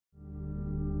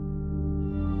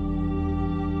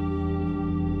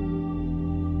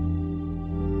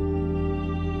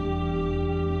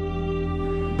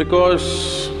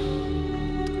Because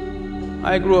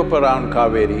I grew up around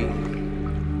Kaveri,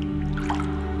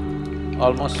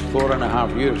 almost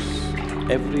 4.5 years,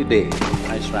 every day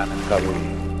I swam in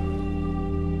Kaveri.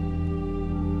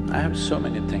 I have so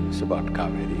many things about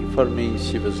Kaveri. For me,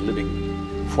 she was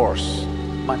living force,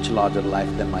 much larger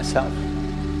life than myself.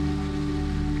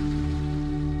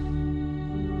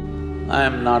 I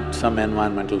am not some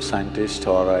environmental scientist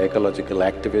or an ecological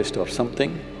activist or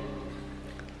something.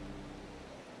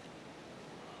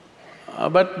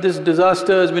 But this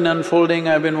disaster has been unfolding,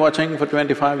 I've been watching for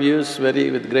 25 years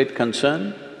with great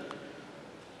concern.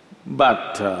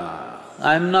 But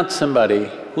I'm not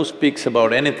somebody who speaks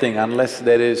about anything unless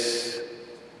there's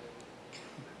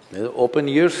open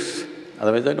ears,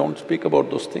 otherwise I don't speak about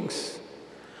those things.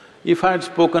 If I had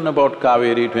spoken about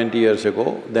Kaveri 20 years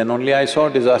ago, then only I saw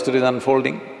disaster is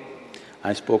unfolding.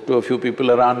 I spoke to a few people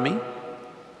around me.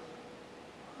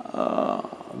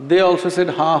 They also said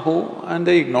ha, hu, and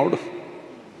they ignored.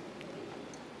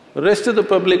 The rest of the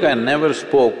public I never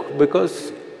spoke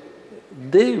because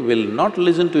they will not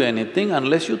listen to anything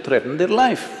unless you threaten their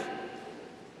life.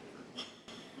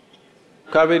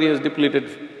 Kaveri has depleted,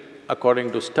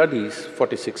 according to studies,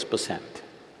 46%.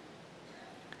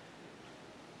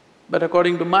 But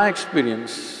according to my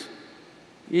experience,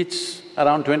 it's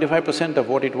around 25% of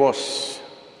what it was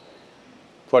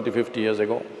 40–50 years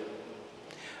ago.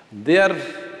 They are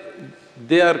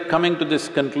coming to this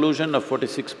conclusion of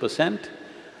 46%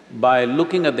 by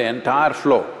looking at the entire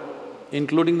flow,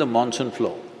 including the monsoon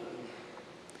flow.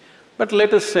 But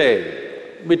let us say,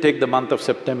 we take the month of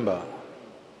September,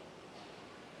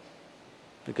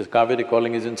 because Kaveri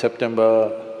calling is in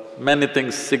September, many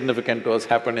things significant to us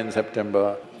happened in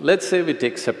September. Let's say we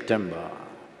take September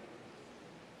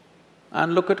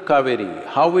and look at Kaveri,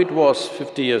 how it was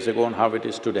 50 years ago and how it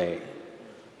is today.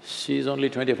 She is only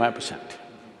 25%.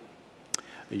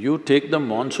 You take the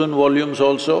monsoon volumes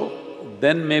also,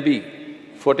 then maybe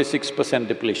 46%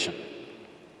 depletion.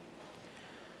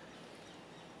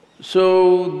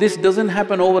 So, this doesn't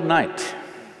happen overnight.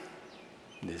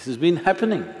 This has been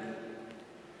happening.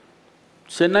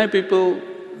 Chennai people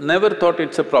never thought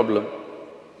it's a problem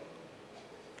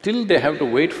till they have to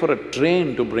wait for a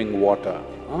train to bring water,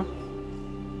 huh?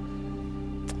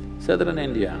 Southern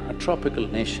India, a tropical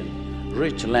nation,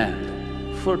 rich land,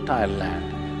 fertile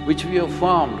land, which we have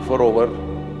farmed for over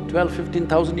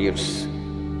 12–15,000 years.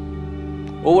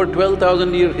 Over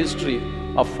 12,000-year history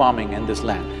of farming in this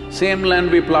land. Same land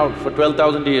we plowed for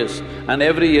 12,000 years and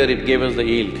every year it gave us the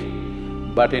yield.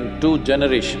 But in 2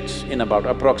 generations, in about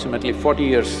approximately 40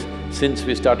 years since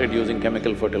we started using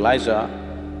chemical fertilizer,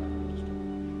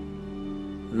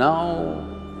 now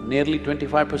nearly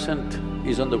 25%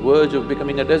 is on the verge of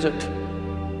becoming a desert.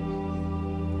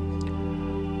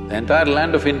 The entire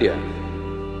land of India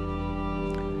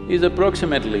is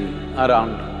approximately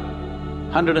around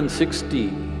 160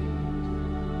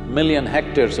 million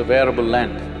hectares of arable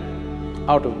land.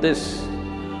 Out of this,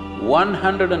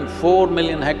 104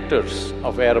 million hectares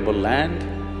of arable land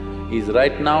is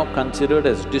right now considered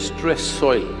as distressed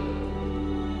soil.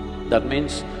 That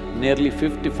means nearly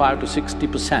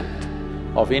 55–60%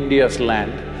 of India's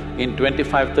land in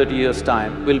 25–30 years'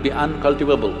 time will be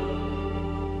uncultivable.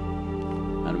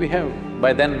 And we have…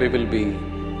 by then we will be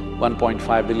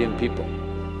 1.5 billion people.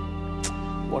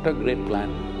 What a great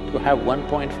plan, to have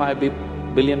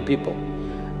 1.5 billion people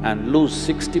and lose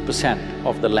 60%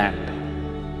 of the land.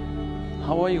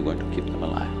 How are you going to keep them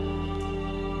alive?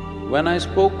 When I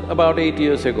spoke about 8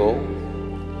 years ago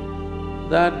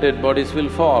that dead bodies will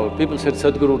fall, people said,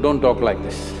 Sadhguru, don't talk like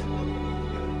this.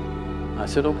 I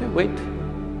said, okay, wait.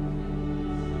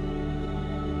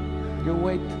 You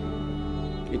wait,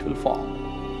 it will fall.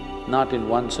 Not in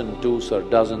ones and twos or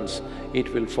dozens,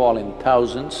 it will fall in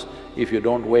thousands if you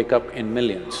don't wake up in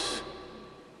millions.